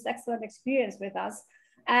sharing this excellent experience with us.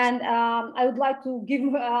 And I would like to give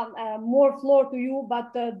more floor to you,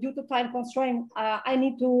 but due to time constraint, I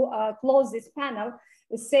need to close this panel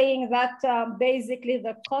saying that basically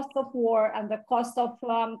the cost of war and the cost of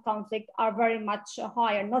conflict are very much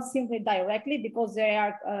higher, not simply directly because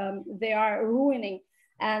they are ruining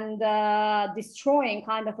and destroying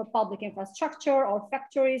kind of a public infrastructure or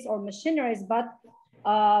factories or machineries, but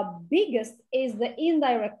biggest is the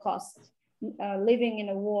indirect cost living in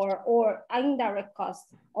a war, or indirect cost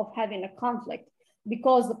of having a conflict,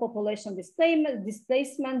 because the population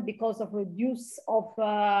displacement, because of reduce of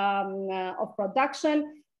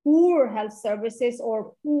production, poor health services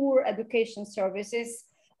or poor education services,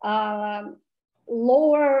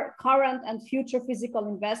 lower current and future physical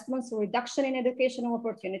investments, reduction in educational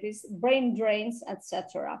opportunities, brain drains,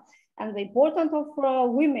 etc. And the importance of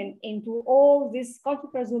women into all this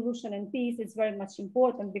conflict resolution and peace is very much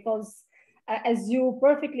important, because as you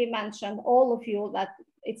perfectly mentioned, all of you, that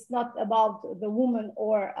it's not about the woman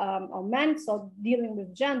or men, so dealing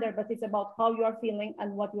with gender, but it's about how you are feeling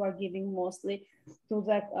and what you are giving mostly to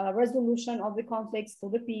the resolution of the conflicts, to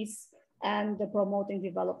the peace, and the promoting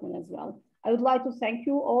development as well. I would like to thank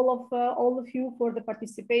you, all of you, for the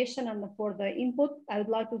participation and for the input. I would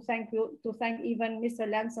like to thank even Mr.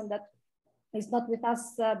 Lenzen that He's not with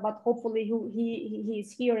us, but hopefully he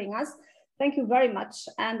is hearing us. Thank you very much.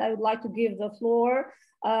 And I would like to give the floor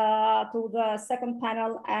to the second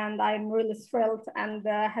panel, and I'm really thrilled and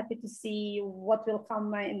happy to see what will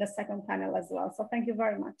come in the second panel as well. So thank you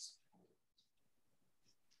very much.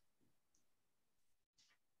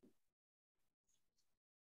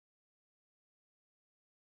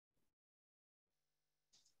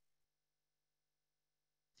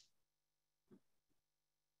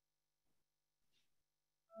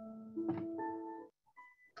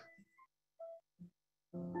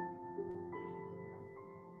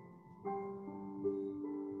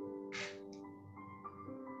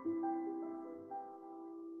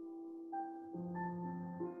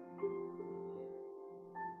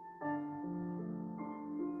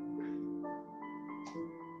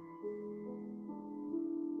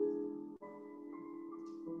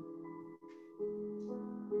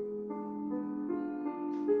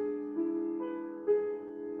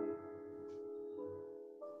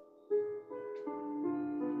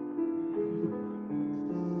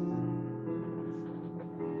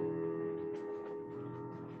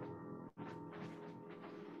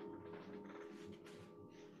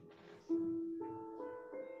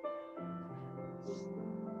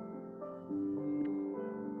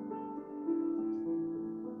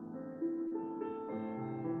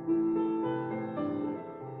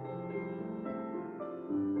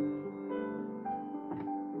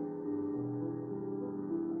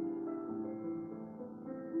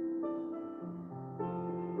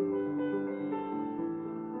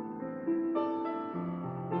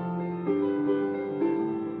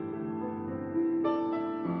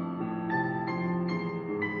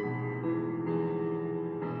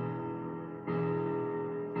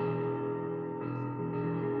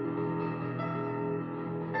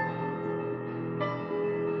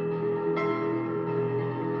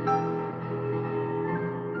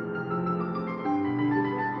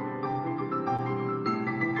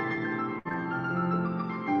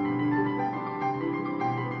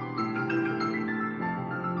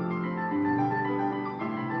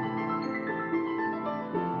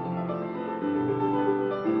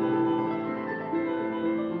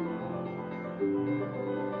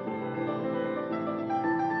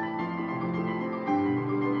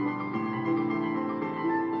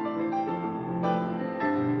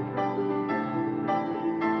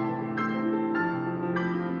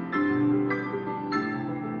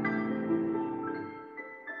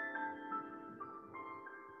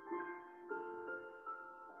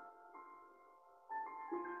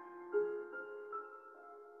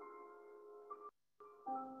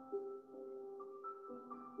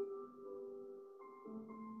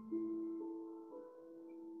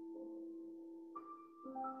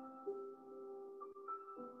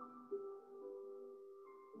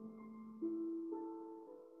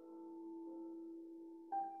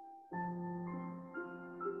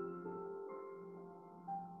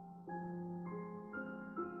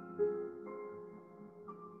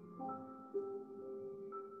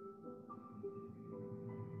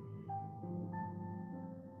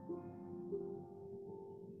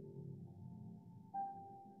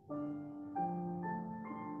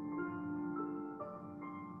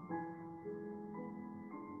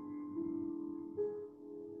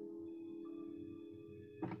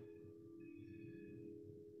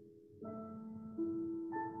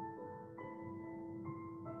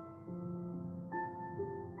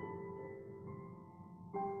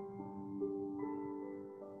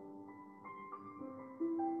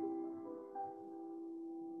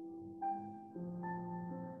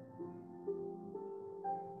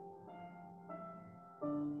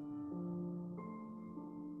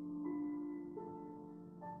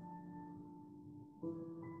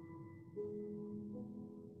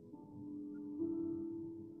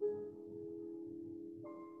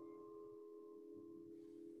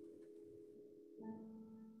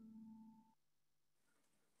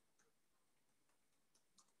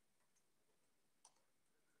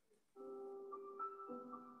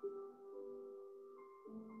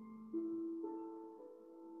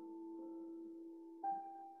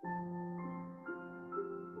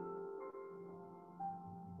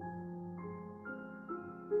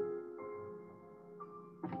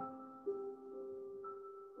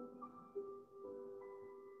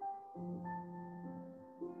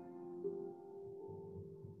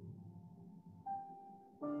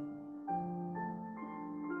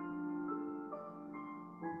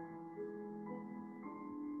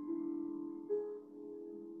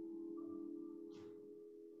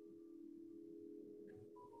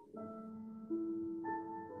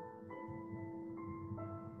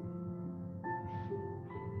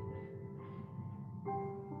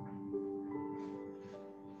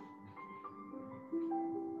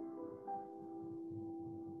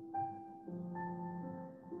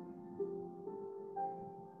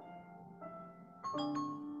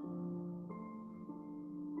 you.